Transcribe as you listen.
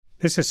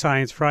This is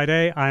Science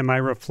Friday. I'm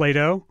Ira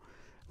Flato.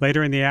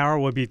 Later in the hour,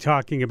 we'll be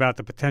talking about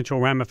the potential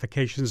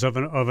ramifications of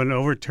an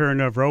overturn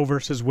of Roe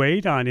versus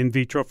Wade on in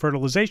vitro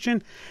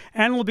fertilization,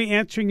 and we'll be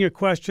answering your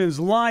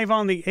questions live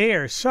on the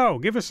air. So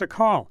give us a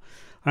call.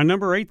 Our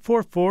number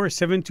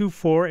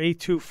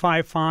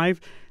 844-724-8255.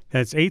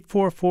 That's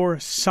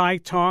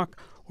 844-SciTalk,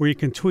 or you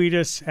can tweet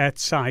us at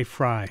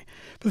SciFri.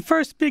 But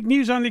first, big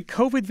news on the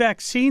COVID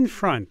vaccine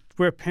front,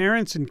 where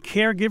parents and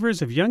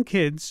caregivers of young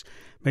kids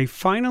may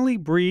finally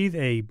breathe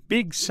a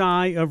big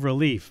sigh of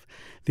relief.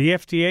 The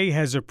FDA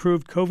has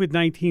approved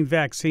COVID-19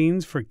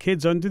 vaccines for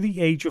kids under the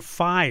age of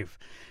 5.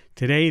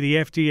 Today, the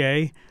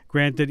FDA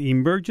granted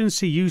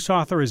emergency use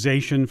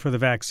authorization for the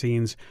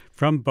vaccines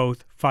from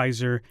both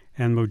Pfizer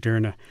and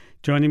Moderna.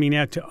 Joining me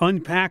now to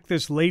unpack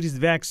this latest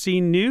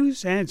vaccine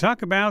news and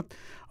talk about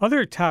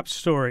other top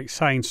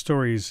science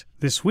stories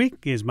this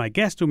week is my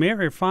guest, Umair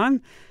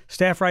Irfan,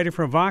 staff writer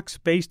for Vox,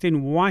 based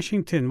in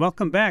Washington.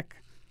 Welcome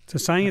back to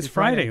Science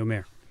Friday,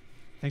 Umair.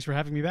 Thanks for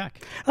having me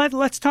back.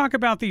 Let's talk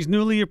about these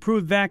newly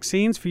approved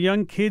vaccines for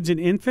young kids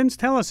and infants.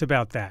 Tell us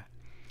about that.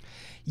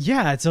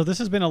 Yeah, so this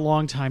has been a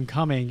long time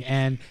coming,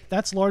 and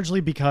that's largely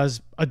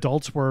because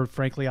adults were,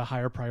 frankly, a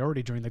higher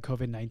priority during the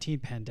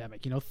COVID-19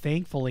 pandemic.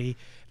 Thankfully,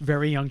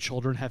 very young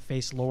children have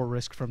faced lower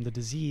risk from the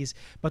disease,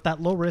 but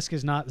that low risk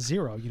is not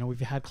zero. We've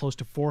had close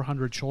to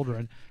 400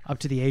 children up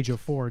to the age of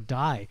 4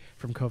 die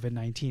from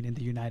COVID-19 in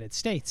the United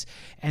States.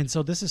 And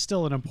so this is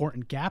still an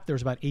important gap.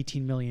 There's about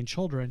 18 million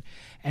children,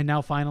 and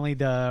now finally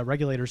the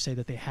regulators say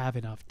that they have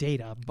enough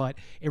data, but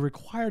it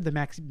required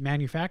the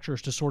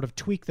manufacturers to sort of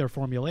tweak their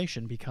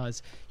formulation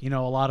because a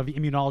lot of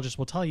immunologists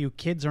will tell you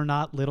kids are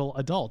not little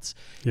adults.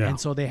 Yeah. And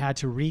so they had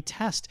to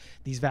retest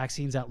these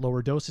vaccines at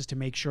lower doses to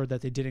make sure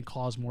that they didn't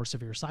cause more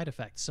severe side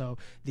effects. So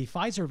the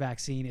Pfizer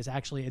vaccine is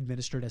actually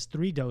administered as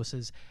 3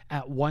 doses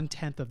at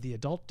 1/10 of the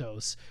adult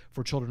dose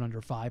for children under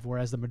 5,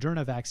 whereas the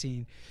Moderna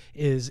vaccine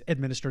is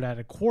administered at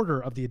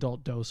 1/4 of the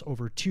adult dose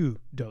over 2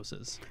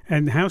 doses.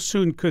 And how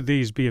soon could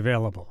these be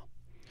available?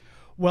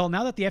 Well,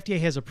 now that the FDA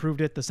has approved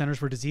it, the Centers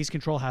for Disease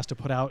Control has to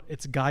put out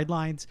its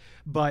guidelines,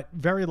 but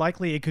very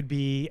likely it could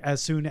be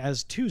as soon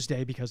as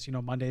Tuesday because,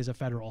 Monday is a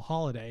federal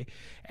holiday.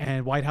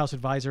 And White House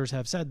advisors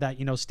have said that,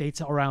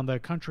 states around the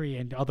country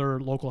and other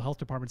local health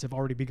departments have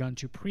already begun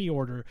to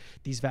pre-order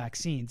these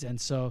vaccines.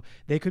 And so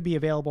they could be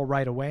available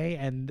right away.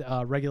 And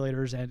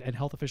regulators and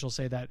health officials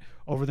say that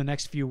over the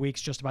next few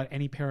weeks, just about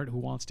any parent who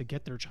wants to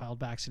get their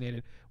child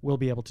vaccinated will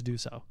be able to do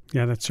so.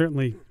 Yeah, that's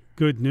certainly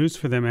good news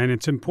for them, and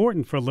it's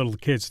important for little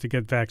kids to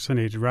get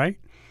vaccinated, right?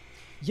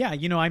 Yeah,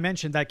 I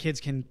mentioned that kids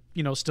can,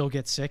 still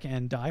get sick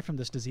and die from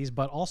this disease,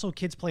 but also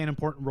kids play an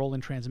important role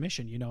in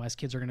transmission. As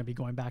kids are going to be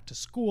going back to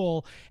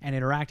school and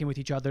interacting with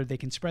each other, they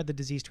can spread the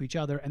disease to each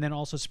other and then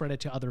also spread it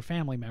to other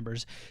family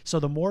members.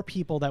 So the more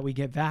people that we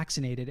get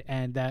vaccinated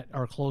and that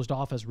are closed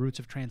off as routes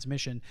of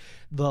transmission,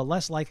 the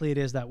less likely it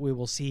is that we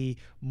will see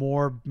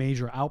more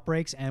major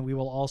outbreaks, and we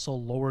will also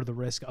lower the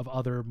risk of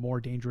other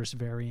more dangerous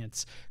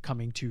variants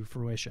coming to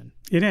fruition.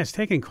 It has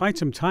taken quite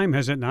some time,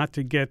 has it not,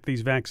 to get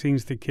these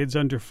vaccines to kids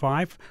under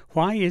 5?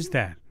 Why is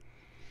that?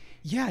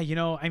 Yeah,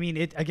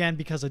 again,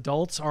 because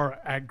adults are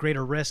at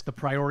greater risk, the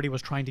priority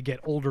was trying to get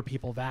older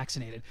people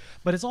vaccinated.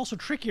 But it's also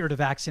trickier to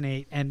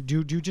vaccinate and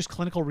do just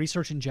clinical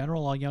research in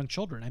general on young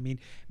children.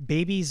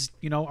 Babies,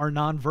 are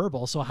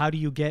nonverbal. So how do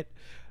you get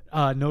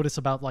notice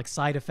about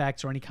side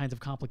effects or any kinds of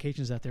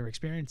complications that they're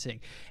experiencing?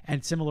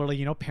 And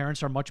similarly,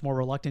 parents are much more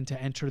reluctant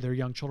to enter their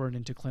young children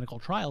into clinical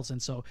trials.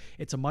 And so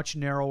it's a much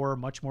narrower,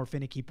 much more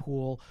finicky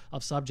pool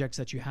of subjects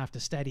that you have to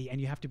study, and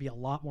you have to be a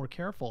lot more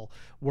careful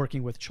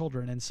working with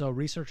children. And so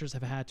researchers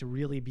have had to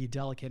really be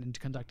delicate in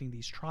conducting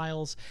these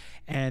trials,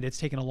 and it's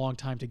taken a long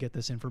time to get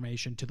this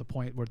information to the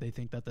point where they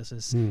think that this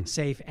is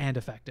safe and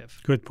effective.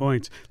 Good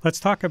points.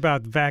 Let's talk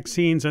about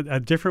vaccines, a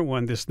different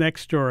one. This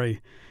next story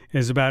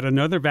is about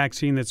another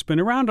vaccine that's been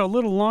around a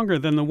little longer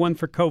than the one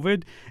for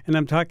COVID, and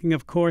I'm talking,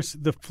 of course,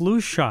 the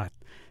flu shot.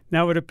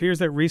 Now, it appears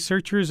that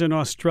researchers in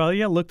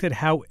Australia looked at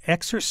how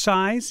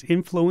exercise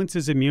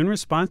influences immune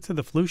response to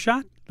the flu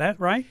shot. That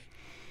right?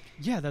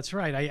 Yeah, that's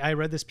right. I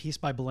read this piece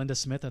by Belinda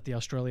Smith at the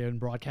Australian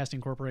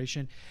Broadcasting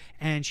Corporation,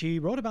 and she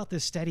wrote about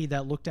this study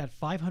that looked at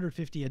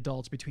 550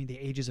 adults between the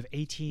ages of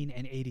 18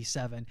 and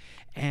 87,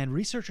 and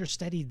researchers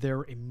studied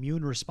their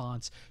immune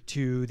response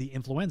to the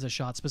influenza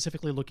shot,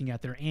 specifically looking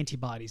at their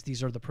antibodies.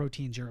 These are the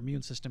proteins your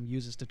immune system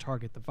uses to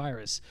target the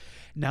virus.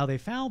 Now, they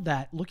found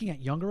that looking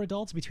at younger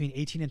adults between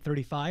 18 and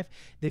 35,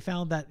 they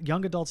found that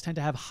young adults tend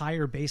to have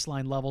higher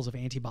baseline levels of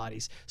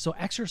antibodies, so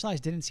exercise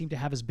didn't seem to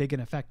have as big an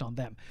effect on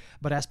them.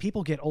 But as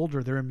people get older,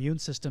 their immune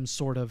systems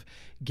sort of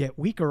get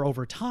weaker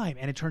over time,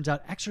 and it turns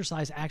out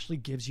exercise actually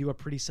gives you a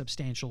pretty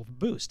substantial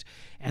boost.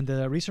 And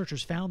the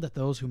researchers found that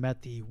those who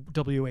met the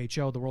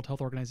WHO, the World Health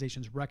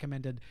Organization's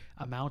recommended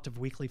amount of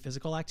weekly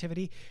physical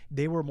activity,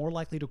 they were more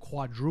likely to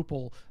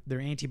quadruple their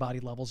antibody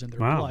levels in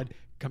their blood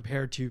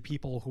compared to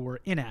people who were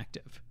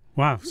inactive.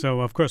 Wow. So,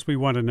 of course, we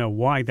want to know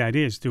why that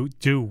is.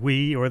 Do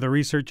we or the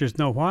researchers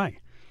know why?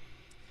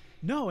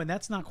 No, and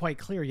that's not quite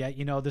clear yet.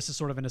 This is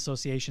sort of an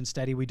association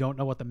study. We don't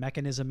know what the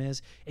mechanism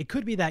is. It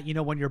could be that,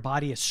 when your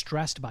body is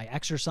stressed by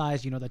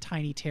exercise, the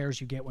tiny tears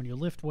you get when you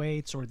lift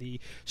weights or the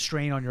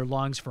strain on your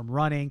lungs from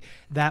running,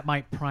 that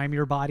might prime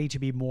your body to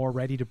be more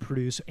ready to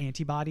produce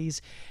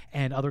antibodies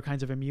and other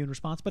kinds of immune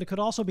response. But it could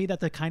also be that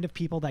the kind of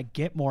people that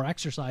get more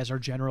exercise are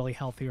generally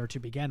healthier to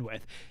begin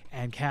with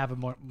and have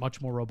a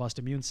much more robust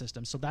immune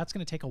system. So that's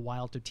going to take a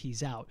while to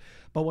tease out.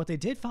 But what they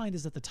did find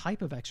is that the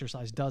type of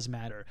exercise does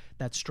matter.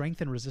 That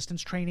strength and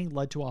resistance training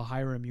led to a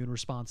higher immune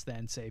response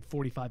than, say,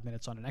 45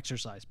 minutes on an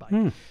exercise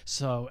bike.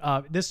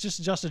 So this is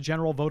just a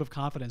general vote of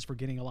confidence for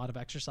getting a lot of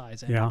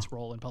exercise and its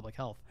role in public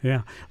health.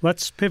 Yeah.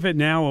 Let's pivot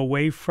now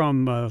away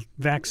from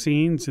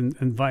vaccines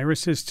and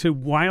viruses to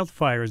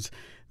wildfires.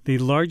 The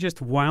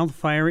largest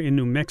wildfire in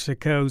New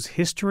Mexico's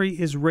history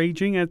is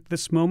raging at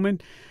this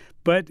moment,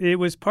 but it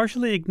was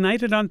partially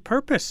ignited on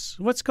purpose.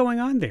 What's going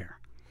on there?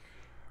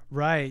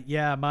 Right.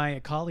 Yeah.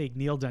 My colleague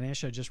Neil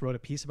Danesha just wrote a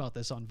piece about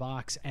this on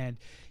Vox. And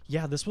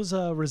yeah, this was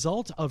a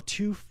result of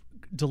two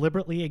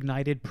deliberately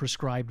ignited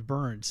prescribed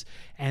burns.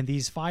 And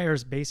these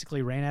fires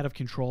basically ran out of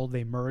control.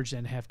 They merged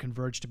and have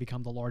converged to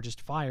become the largest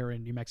fire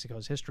in New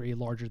Mexico's history,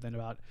 larger than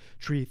about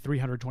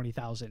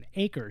 320,000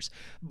 acres.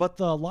 But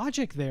the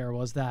logic there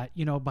was that,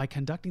 by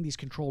conducting these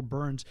controlled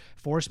burns,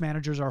 forest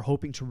managers are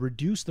hoping to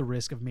reduce the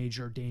risk of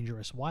major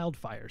dangerous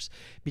wildfires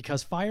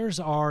because fires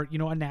are,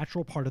 a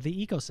natural part of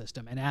the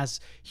ecosystem. And as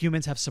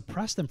humans have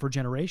suppressed them for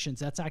generations,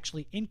 that's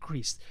actually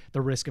increased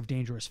the risk of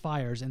dangerous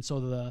fires. And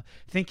so the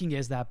thinking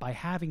is that by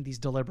having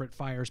these deliberate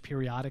fires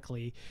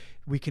periodically,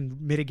 we can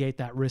mitigate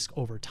that risk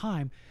over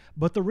time.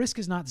 But the risk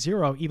is not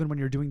zero, even when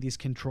you're doing these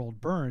controlled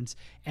burns.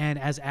 And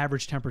as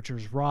average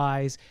temperatures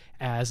rise,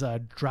 as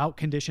drought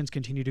conditions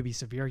continue to be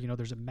severe,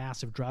 there's a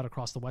massive drought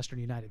across the western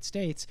United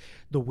States,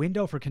 the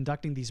window for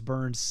conducting these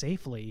burns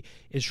safely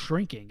is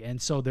shrinking.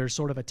 And so there's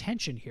sort of a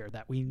tension here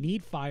that we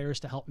need fires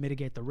to help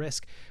mitigate the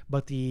risk,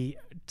 but the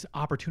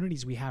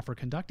opportunities we have for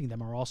conducting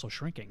them are also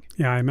shrinking.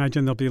 Yeah, I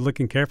imagine they'll be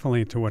looking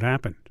carefully into what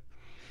happened.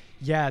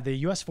 Yeah, the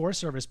U.S. Forest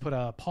Service put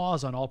a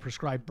pause on all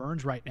prescribed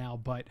burns right now,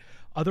 but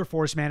other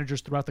forest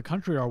managers throughout the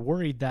country are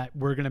worried that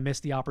we're going to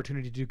miss the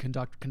opportunity to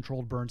conduct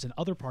controlled burns in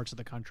other parts of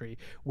the country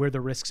where the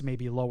risks may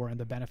be lower and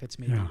the benefits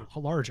may be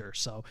larger.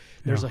 So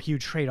there's a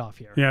huge trade-off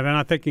here. Yeah, they're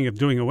not thinking of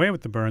doing away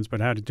with the burns, but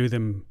how to do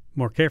them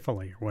more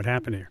carefully, or what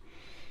happened here.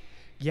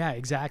 Yeah,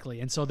 exactly.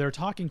 And so they're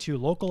talking to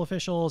local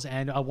officials,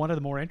 and one of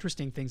the more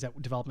interesting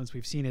developments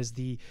we've seen is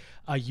the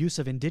use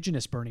of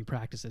indigenous burning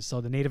practices.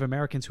 So the Native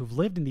Americans who've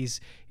lived in these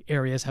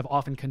areas have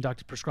often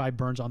conducted prescribed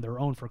burns on their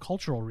own for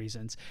cultural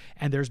reasons.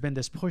 And there's been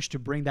this push to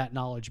bring that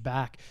knowledge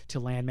back to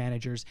land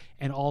managers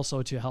and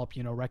also to help,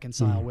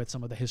 reconcile with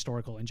some of the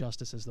historical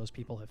injustices those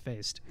people have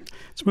faced.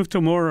 Let's move to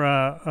more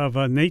of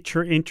a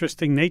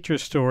interesting nature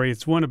story.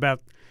 It's one about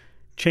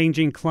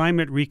changing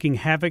climate wreaking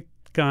havoc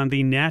on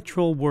the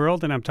natural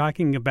world, and I'm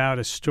talking about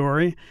a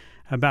story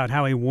about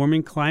how a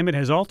warming climate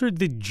has altered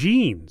the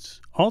genes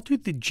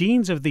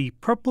of the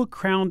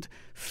purple-crowned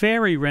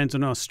fairy wrens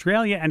in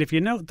Australia. And if you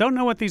don't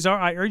know what these are,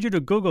 I urge you to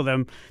Google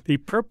them. The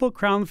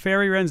purple-crowned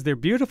fairy wrens, they're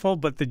beautiful,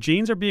 but the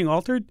genes are being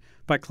altered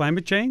by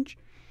climate change.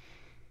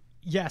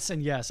 Yes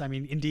and yes. I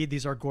mean, indeed,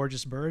 these are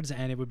gorgeous birds,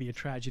 and it would be a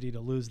tragedy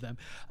to lose them.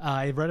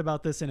 I read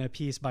about this in a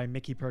piece by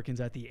Mickey Perkins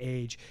at The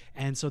Age.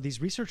 And so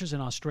these researchers in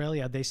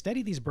Australia, they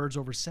studied these birds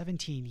over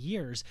 17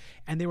 years,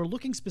 and they were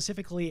looking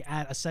specifically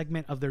at a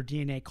segment of their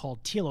DNA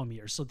called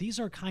telomeres. So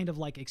these are kind of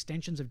like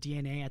extensions of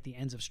DNA at the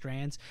ends of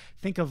strands.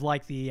 Think of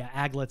like the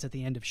aglets at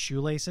the end of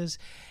shoelaces.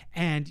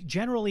 And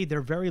generally, they're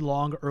very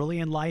long early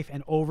in life,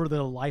 and over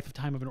the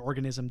lifetime of an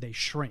organism, they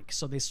shrink.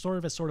 So they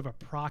serve as sort of a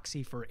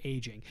proxy for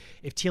aging.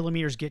 If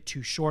telomeres get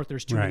too short,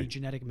 there's too many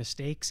genetic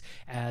mistakes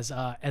as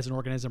an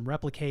organism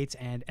replicates,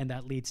 and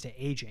that leads to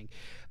aging.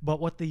 But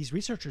what these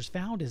researchers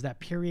found is that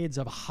periods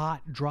of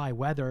hot, dry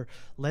weather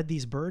led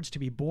these birds to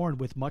be born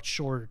with much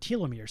shorter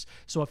telomeres.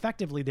 So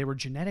effectively, they were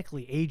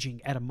genetically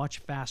aging at a much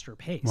faster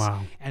pace.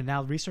 Wow. And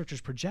now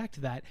researchers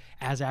project that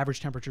as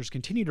average temperatures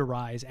continue to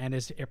rise and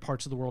as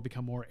parts of the world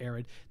become more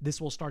arid, this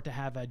will start to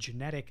have a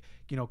genetic,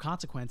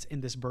 consequence in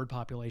this bird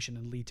population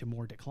and lead to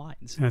more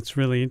declines. That's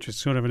really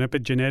interesting. Sort of an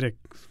epigenetic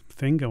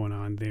thing going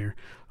on there.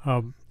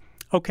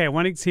 Okay, I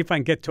want to see if I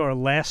can get to our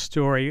last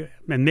story,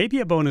 and maybe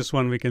a bonus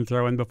one we can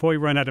throw in before we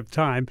run out of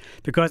time,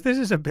 because this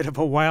is a bit of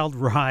a wild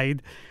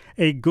ride.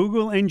 A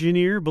Google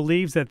engineer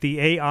believes that the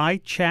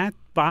AI chat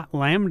bot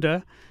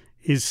Lambda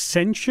is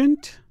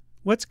sentient.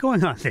 What's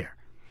going on there?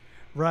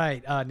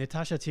 Right.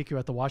 Natasha Tiku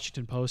at the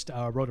Washington Post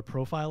wrote a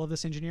profile of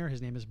this engineer.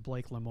 His name is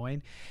Blake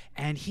Lemoine,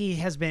 and he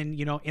has been,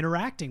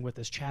 interacting with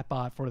this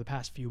chatbot for the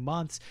past few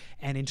months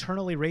and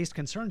internally raised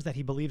concerns that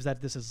he believes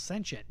that this is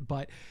sentient.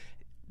 But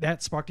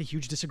that sparked a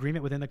huge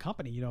disagreement within the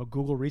company.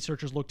 Google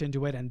researchers looked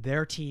into it, and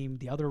their team,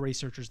 the other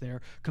researchers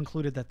there,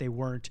 concluded that they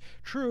weren't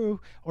true,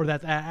 or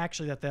that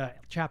actually that the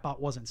chatbot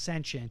wasn't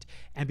sentient.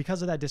 And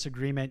because of that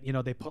disagreement,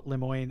 they put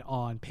Lemoine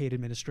on paid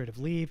administrative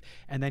leave,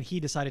 and then he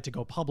decided to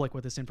go public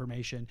with this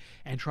information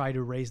and try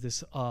to raise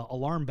this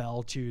alarm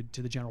bell to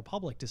the general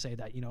public to say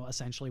that,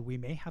 essentially we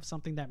may have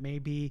something that may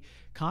be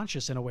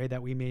conscious in a way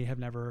that we may have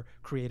never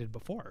created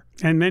before.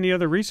 And many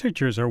other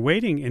researchers are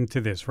wading into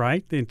this,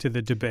 right? Into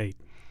the debate.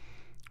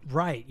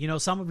 Right.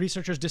 Some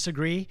researchers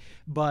disagree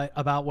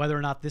about whether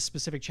or not this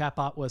specific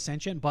chatbot was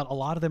sentient, but a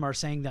lot of them are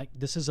saying that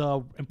this is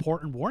a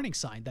important warning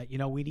sign that,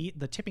 we need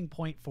the tipping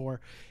point for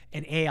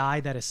an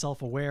AI that is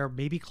self-aware,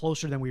 maybe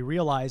closer than we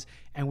realize,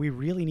 and we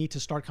really need to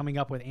start coming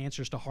up with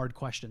answers to hard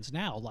questions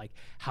now, like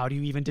how do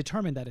you even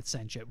determine that it's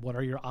sentient? What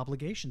are your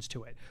obligations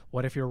to it?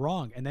 What if you're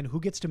wrong? And then who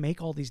gets to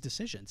make all these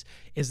decisions?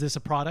 Is this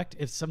a product?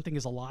 If something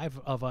is alive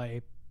of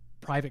a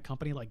private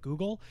company like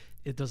Google,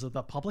 does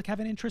the public have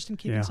an interest in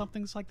keeping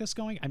something like this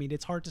going? I mean,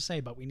 it's hard to say,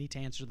 but we need to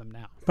answer them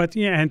now. But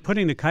and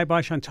putting the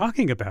kibosh on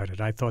talking about it,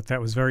 I thought that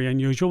was very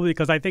unusual,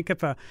 because I think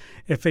if a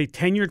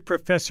tenured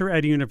professor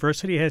at a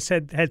university had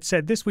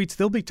said this, we'd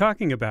still be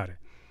talking about it.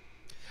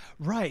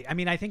 Right. I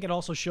mean, I think it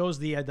also shows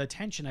the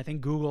tension. I think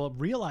Google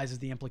realizes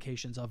the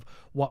implications of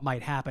what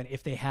might happen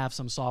if they have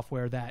some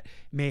software that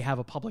may have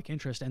a public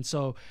interest. And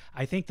so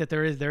I think that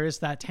there is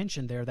that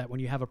tension there, that when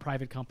you have a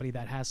private company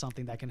that has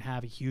something that can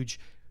have a huge,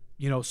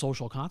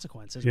 social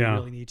consequences, we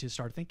really need to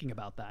start thinking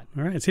about that.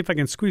 All right. Let's see if I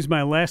can squeeze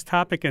my last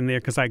topic in there,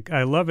 because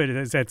I love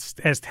it.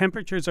 As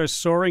temperatures are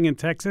soaring in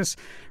Texas,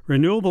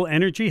 renewable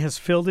energy has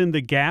filled in the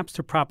gaps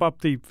to prop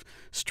up the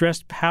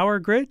stressed power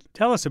grid.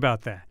 Tell us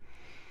about that.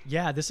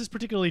 Yeah, this is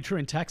particularly true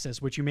in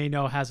Texas, which you may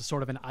know has a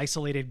sort of an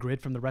isolated grid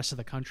from the rest of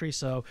the country.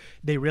 So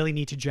they really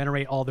need to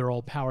generate all their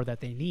old power that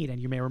they need.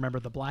 And you may remember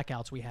the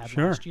blackouts we had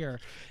last year.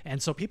 And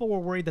so people were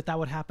worried that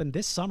would happen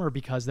this summer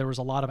because there was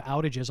a lot of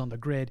outages on the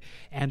grid,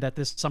 and that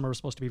this summer was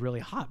supposed to be really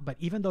hot. But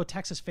even though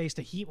Texas faced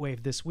a heat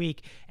wave this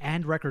week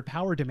and record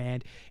power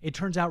demand, it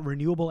turns out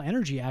renewable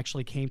energy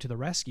actually came to the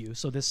rescue.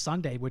 So this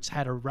Sunday, which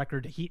had a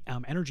record heat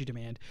energy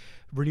demand,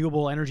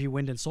 renewable energy,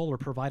 wind and solar,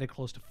 provided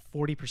close to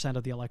 40%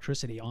 of the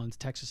electricity on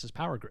Texas's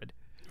power grid.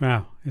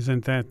 Wow.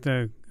 Isn't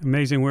that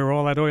amazing where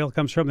all that oil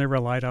comes from? They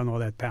relied on all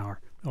that power.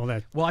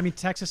 Well, I mean,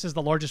 Texas is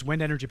the largest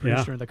wind energy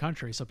producer in the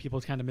country, so people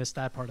kind of miss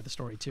that part of the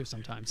story too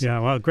sometimes. Yeah,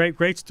 well,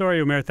 great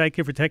story, Umair. Thank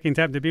you for taking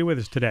time to be with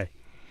us today.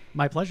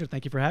 My pleasure.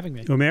 Thank you for having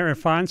me. Umair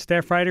Irfan,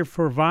 staff writer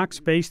for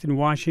Vox, based in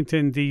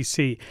Washington,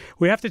 D.C.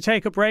 We have to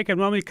take a break, and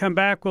when we come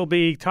back, we'll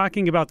be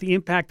talking about the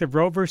impact of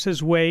Roe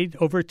versus Wade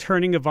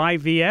overturning of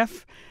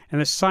IVF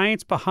and the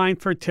science behind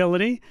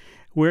fertility.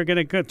 We're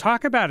going to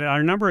talk about it.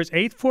 Our number is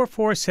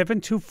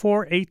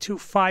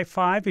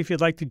 844-724-8255. If you'd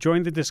like to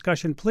join the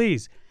discussion,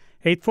 please.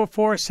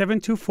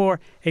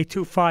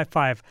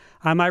 844-724-8255.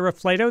 I'm Ira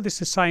Flato.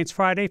 This is Science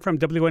Friday from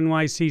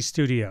WNYC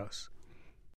Studios.